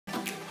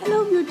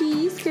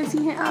Cuties, कैसी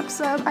हैं आप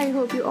सब? I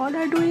hope you all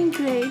are doing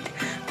great.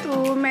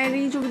 तो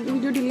मेरी जो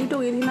वीडियो डिलीट हो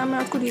गई थी ना, मैं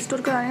उसको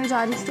रिस्टोर कराने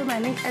जा रही थी, तो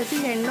मैंने ऐसे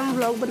ही रैंडम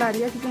व्लॉग बना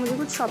दिया क्योंकि मुझे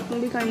कुछ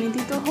शॉपिंग भी करनी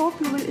थी। तो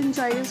hope you will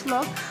enjoy this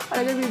vlog, और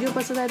अगर वीडियो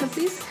पसंद आए तो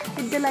please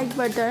hit the like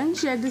button,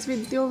 share this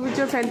video with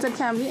your friends and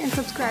family and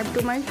subscribe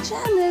to my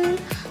channel.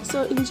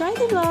 So enjoy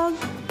the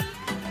vlog.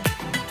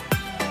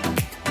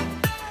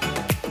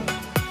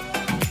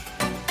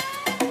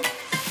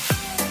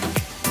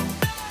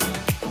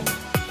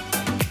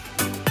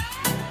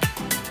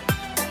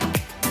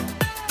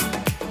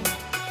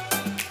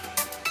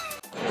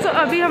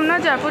 अभी हम ना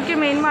जयपुर के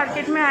मेन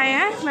मार्केट में आए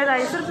हैं। मैं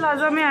राइसर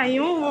प्लाजा में आई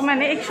हूँ। वो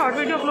मैंने एक शॉर्ट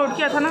वीडियो अपलोड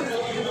किया था ना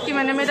कि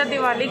मैंने मेरा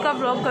दिवाली का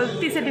ब्लॉग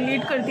गलती से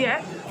डिलीट कर दिया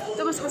है,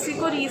 तो बस उसी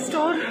को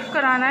रीस्टोर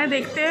कराना है।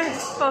 देखते हैं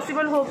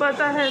पॉसिबल हो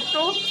पाता है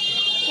तो।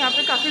 यहाँ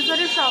पे काफ़ी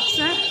सारे शॉप्स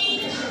हैं,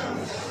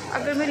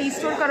 अगर मैं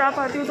रीस्टोर करा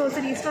पाती हूँ तो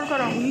उसे रीस्टोर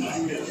कराऊँगी।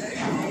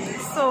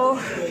 सो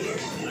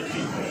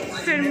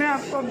फिर मैं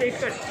आपको अपडेट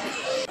करती हूँ।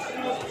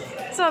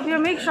 सो अभी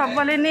हमें एक शॉप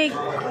वाले ने एक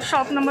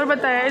शॉप नंबर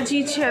बताया है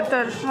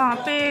G76, वहाँ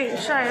पे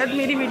शायद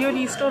मेरी वीडियो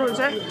रीस्टोर हो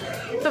जाए,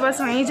 तो बस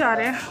वहीं जा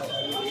रहे हैं।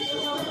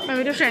 मैं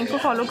मेरे फ्रेंड को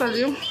फॉलो कर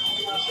रही हूँ,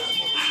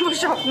 वो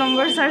शॉप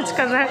नंबर सर्च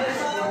कर रहा है।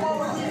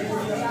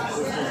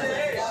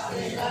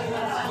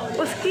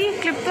 उसकी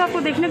क्लिप तो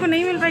आपको देखने को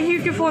नहीं मिल पाएगी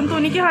क्योंकि फ़ोन तो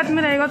उन्हीं के हाथ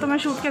में रहेगा, तो मैं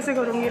शूट कैसे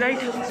करूँगी, राइट।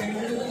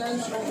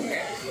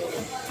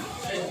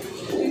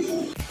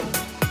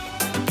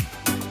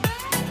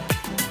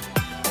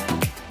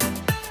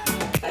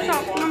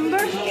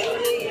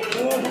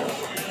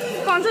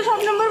 कौन सा शॉप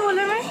नंबर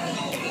बोले मैं?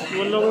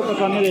 वो लोगों को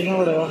पता नहीं, देखना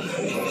पड़ेगा।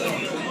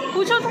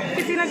 पूछो तो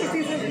किसी ना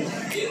किसी से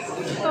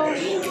तो।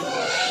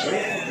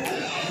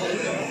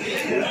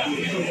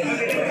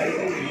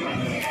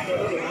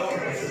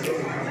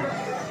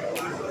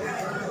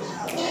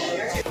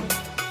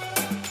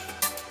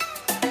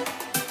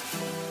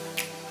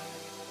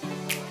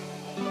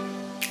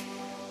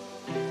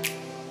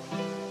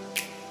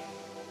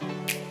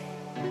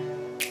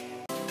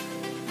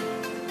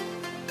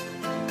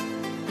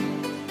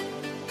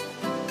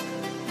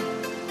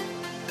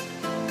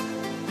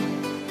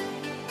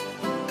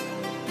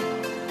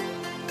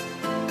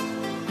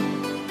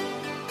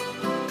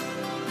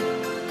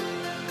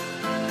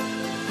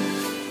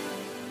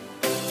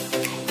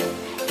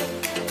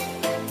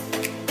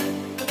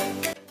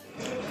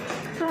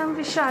 हम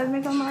विशाल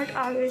में का मार्ट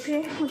आ गए थे।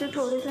 मुझे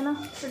थोड़े से ना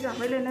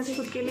पजामे लेने थे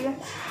खुद के लिए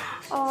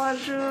और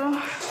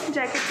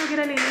जैकेट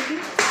वगैरह लेनी थी।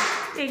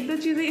 एक दो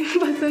चीज़ें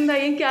पसंद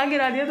आई। क्या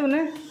गिरा दिया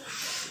तूने?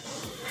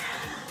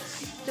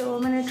 तो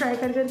मैंने ट्राई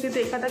करके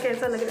देखा था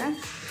कैसा लग रहा है।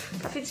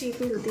 काफ़ी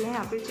चीप मिलती हैं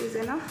यहाँ पे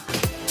चीज़ें ना।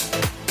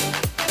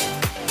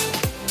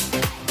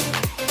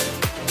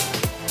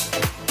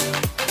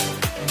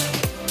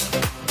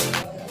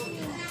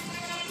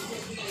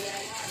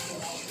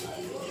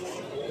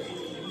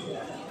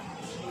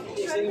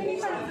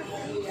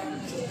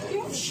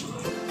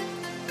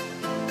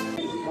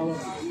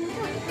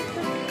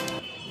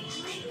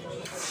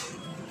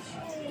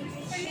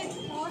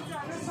 बहुत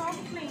ज़्यादा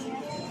सॉफ्ट नहीं है।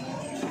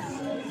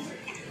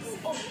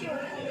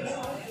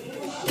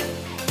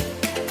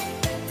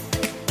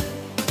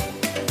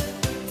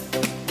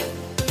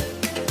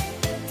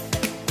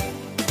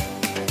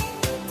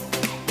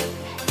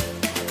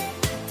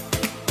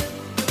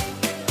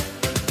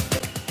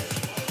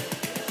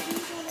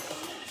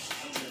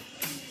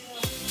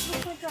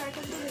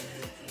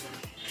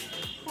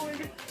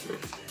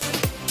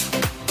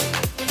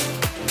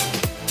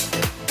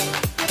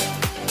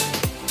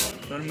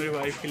 सर मेरी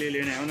वाइफ के लिए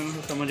लेने आया,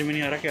 मुझे समझ में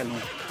नहीं आ रहा क्या लूँ।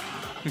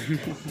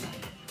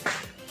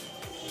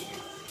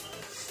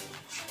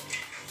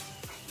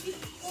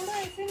 थोड़ा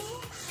ऐसे नहीं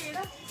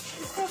टेढ़ा,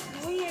 इसका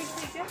वही है,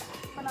 ठीक है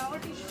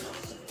बनावट ही।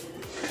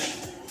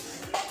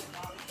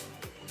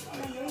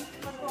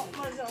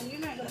 मर जाऊंगी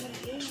मैं अगर मैं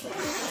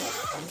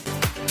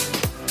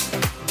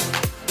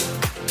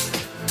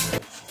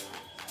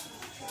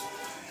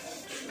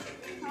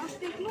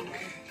देख लूँ।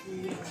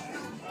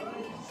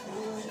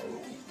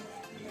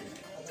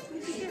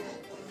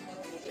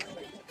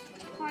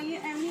 हाँ ये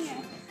एम ही है,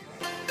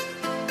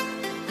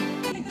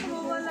 लेकिन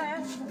वो वाला है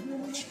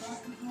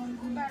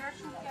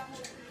पैराशूट क्या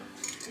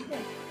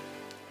है।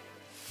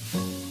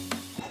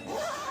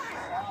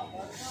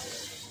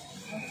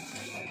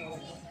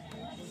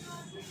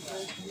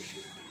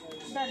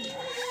 डन।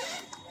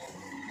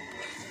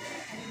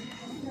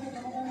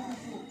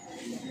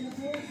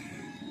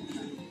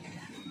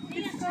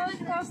 इसका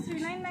कॉस्ट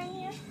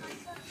 399 है।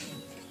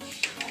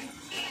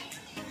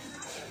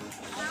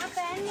 हाँ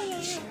पैन नहीं है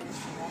ये,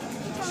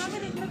 कहाँ पे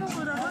देखने को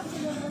हो रहा था?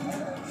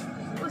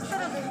 उस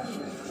तरफ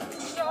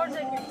है और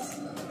जैकेट्स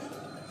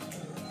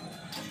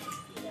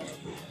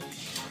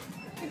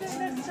इधर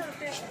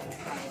चलते हैं।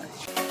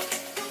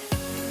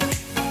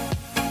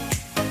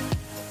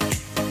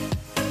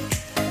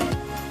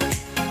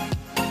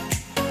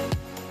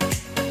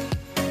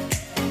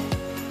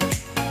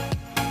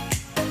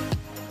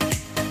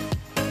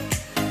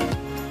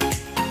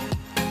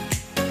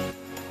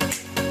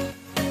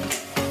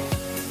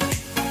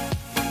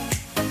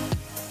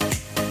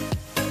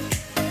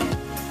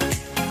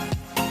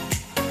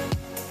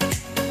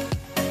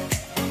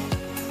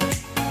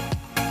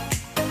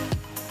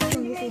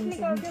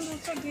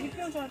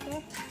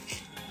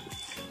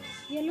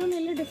 येलो ले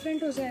लो,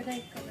 डिफरेंट हो जाएगा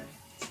एक कलर।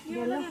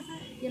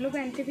 येलो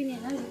पहनते भी नहीं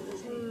है ना।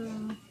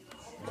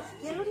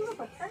 येलो थोड़ा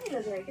पत्ता नहीं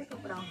लग रहा है क्या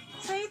कपड़ा?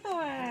 सही तो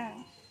है,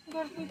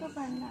 घर पे तो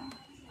पहनना है।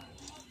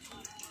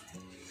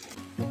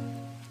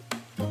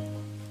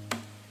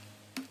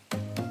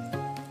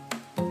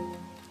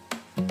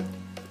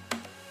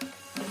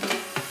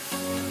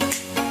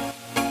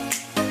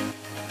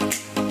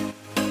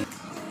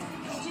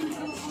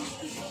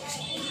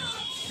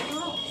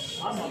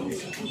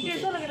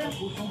 कैसा लग रहा है?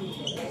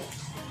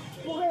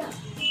 हो गया।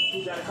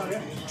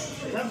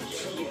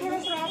 थोड़ा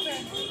फ्रॉक है।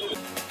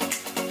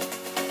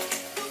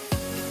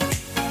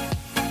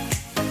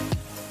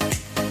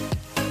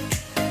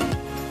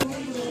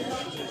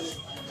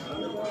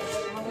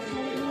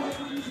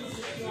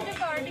 मुझे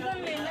कार्डिगन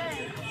लेना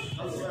है।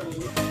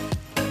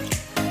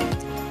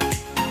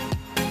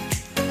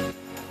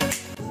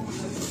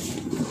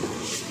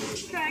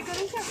 ट्राई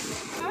करूँ क्या?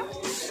 हाँ?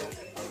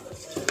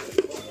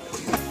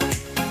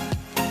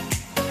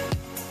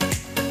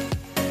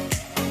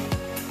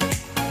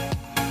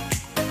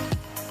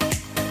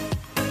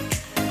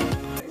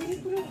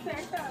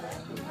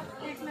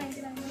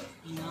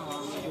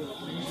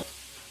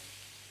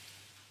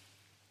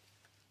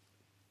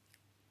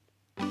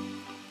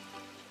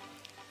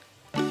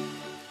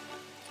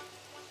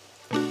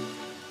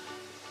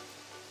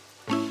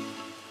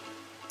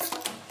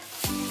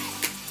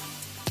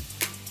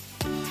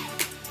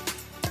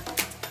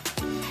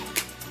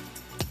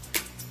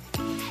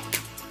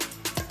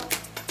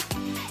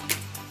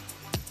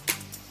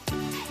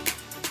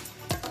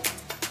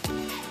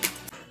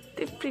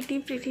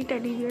 प्रीटी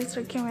टेडी बियर्स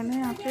रखे हुए मैंने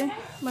यहाँ पे।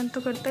 मन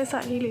तो करता है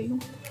सारी ले लूँ,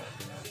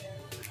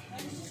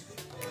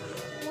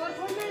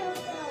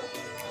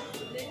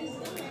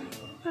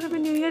 पर अभी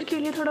न्यू ईयर के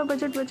लिए थोड़ा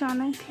बजट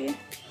बचाना है, इसलिए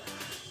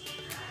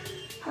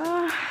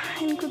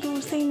इनको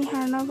दूर से ही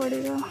निहारना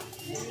पड़ेगा।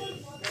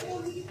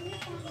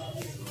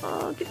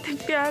 कितने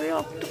प्यारे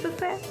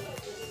ऑक्टोपस है।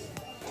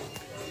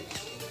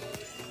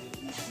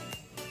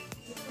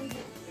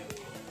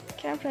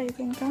 क्या प्राइस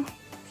है इनका?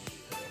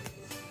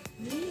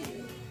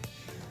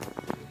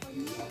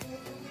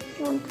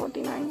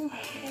 149।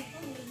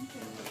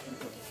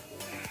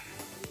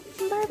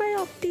 Bye bye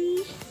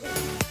ऑप्टी।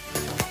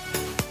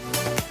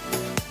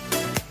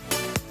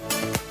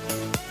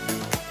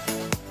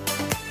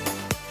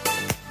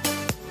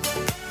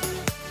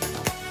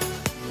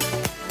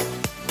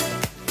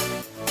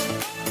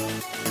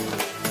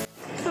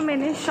 तो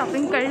मैंने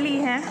शॉपिंग कर ली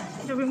है,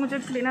 जो भी मुझे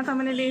लेना था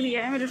मैंने ले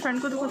लिया है। मेरे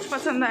फ्रेंड को तो कुछ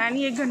पसंद आया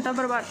नहीं, 1 घंटा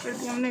बर्बाद कर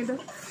दिया हमने इधर।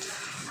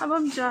 अब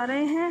हम जा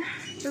रहे हैं,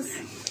 बस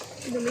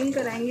बिलिंग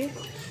कराएंगे।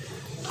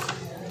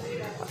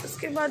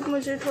 उसके बाद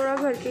मुझे थोड़ा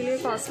घर के लिए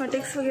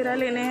कॉस्मेटिक्स वगैरह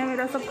लेने हैं।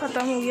 मेरा सब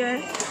ख़त्म हो गया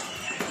है,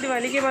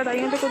 दिवाली के बाद आई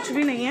हूँ तो कुछ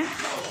भी नहीं है,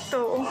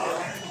 तो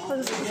बस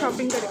उसकी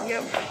शॉपिंग करेंगे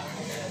अब।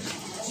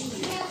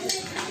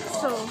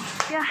 सो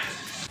या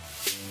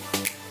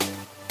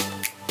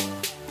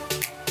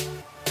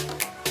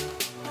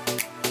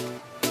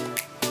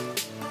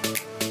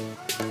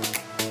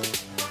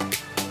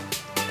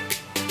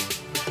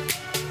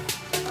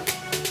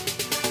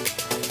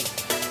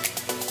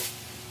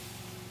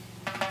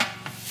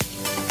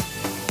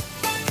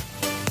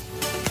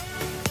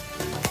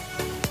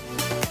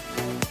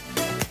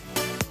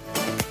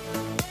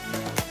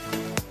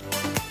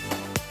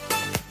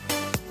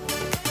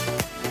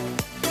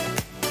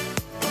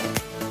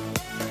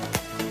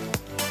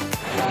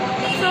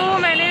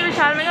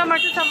मेगा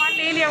मार्ट से सामान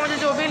ले लिया मुझे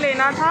जो भी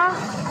लेना था,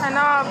 है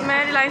ना। अब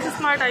मैं रिलायंस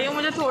स्मार्ट आई हूँ।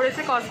 मुझे थोड़े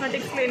से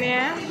कॉस्मेटिक्स लेने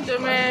हैं जो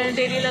मैं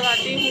डेली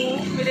लगाती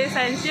हूँ, मेरे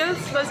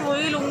एसेंशियल्स, बस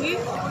वही लूँगी।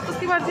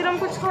 उसके बाद फिर हम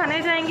कुछ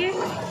खाने जाएंगे।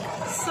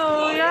 सो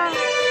या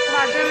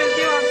बाद में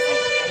मिलती हूँ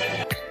आपसे।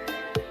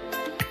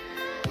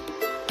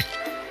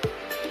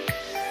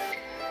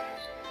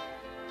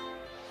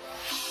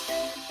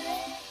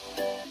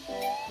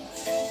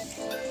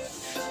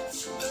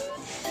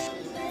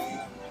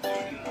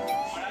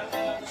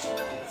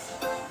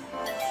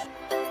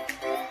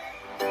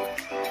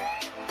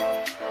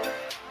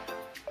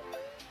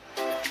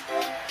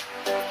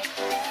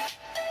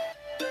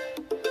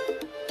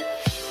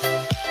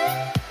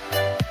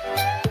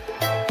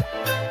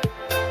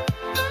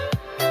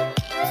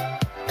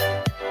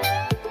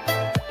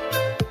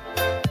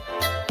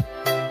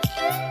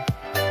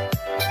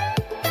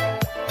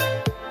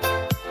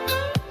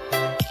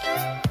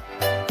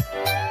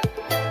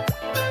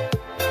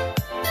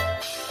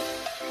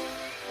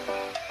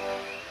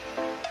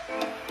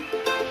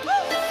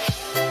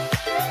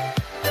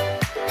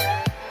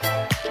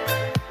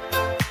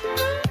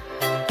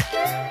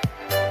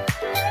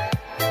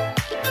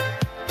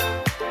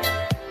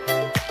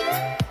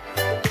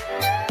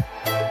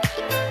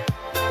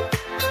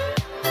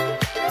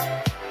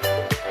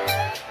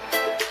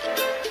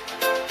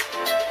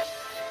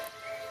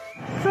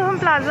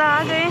 प्लाज़ा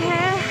आ गए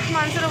हैं,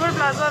 मानसरोवर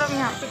प्लाज़ा, और हम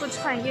यहाँ पे कुछ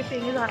खाएंगे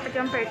पियेंगे। जहाँ तक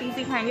हम पैटीज़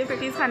ही खाएंगे,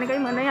 पैटीज़ खाने का ही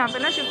मन है। यहाँ पे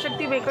ना शिव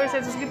शक्ति बेकर्स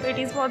है जिसकी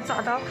पैटीज़ बहुत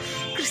ज़्यादा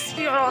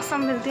क्रिस्पी और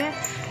ऑसम मिलती हैं।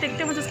 देखते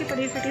हैं, मुझे उसकी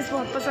पनीर पैटीज़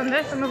बहुत पसंद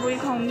है तो मैं वही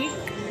खाऊँगी।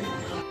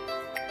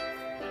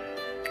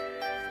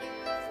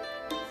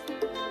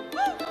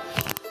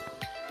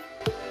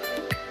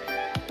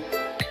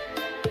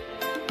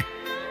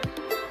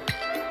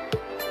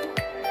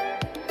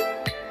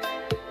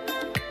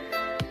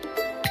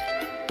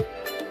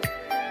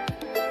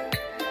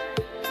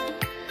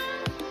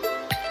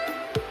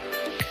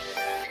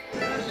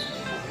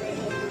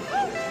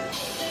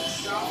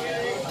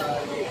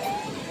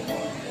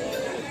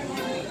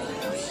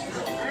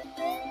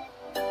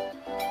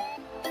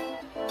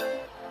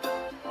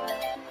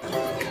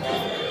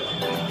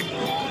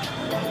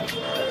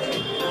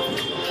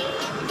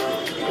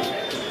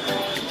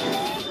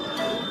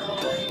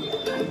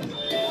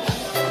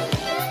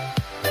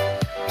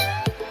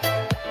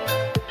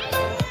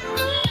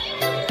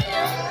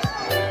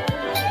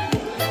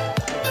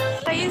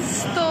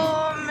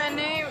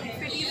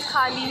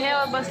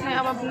 और बस मैं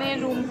अब अपने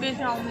रूम पे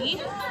जाऊँगी।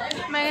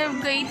 मैं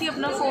गई थी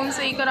अपना फ़ोन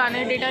सही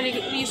कराने, डेटा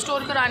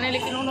रीस्टोर कराने,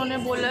 लेकिन उन्होंने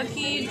बोला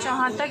कि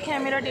जहाँ तक है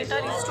मेरा डेटा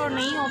रीस्टोर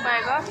नहीं हो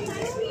पाएगा,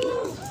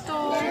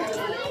 तो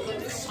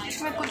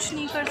मैं कुछ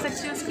नहीं कर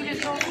सकती उसके लिए।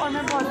 तो और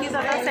मैं बहुत ही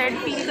ज़्यादा सैड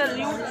फील कर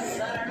रही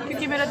हूँ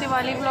क्योंकि मेरा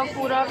दिवाली व्लॉग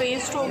पूरा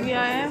वेस्ट हो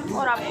गया है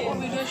और आपको वो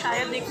वीडियो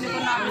शायद देखने को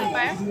ना मिल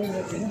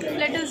पाए।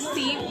 लेट अस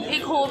सी।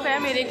 एक होप है,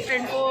 मेरे एक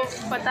फ्रेंड को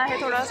पता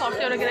है थोड़ा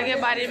सॉफ्टवेयर वगैरह के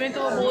बारे में,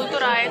 तो वो बोल तो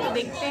रहा है, तो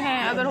देखते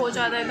हैं अगर हो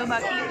जाता है तो।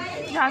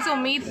 बाकी जहाँ से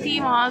उम्मीद थी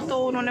वहाँ तो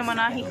उन्होंने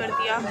मना ही कर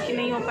दिया कि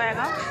नहीं हो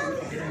पाएगा।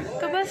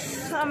 तो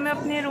बस अब मैं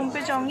अपने रूम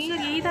पे जाऊँगी। और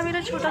यही था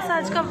मेरा छोटा सा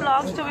आज का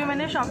व्लॉग, जो भी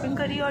मैंने शॉपिंग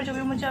करी और जो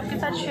भी मुझे आपके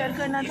साथ शेयर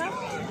करना था।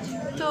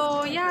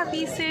 तो या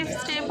बी सेफ,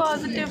 स्टे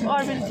पॉजिटिव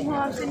और मिलती हूँ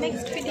आपसे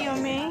नेक्स्ट वीडियो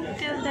में।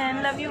 Till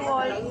then love you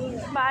all,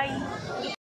 bye.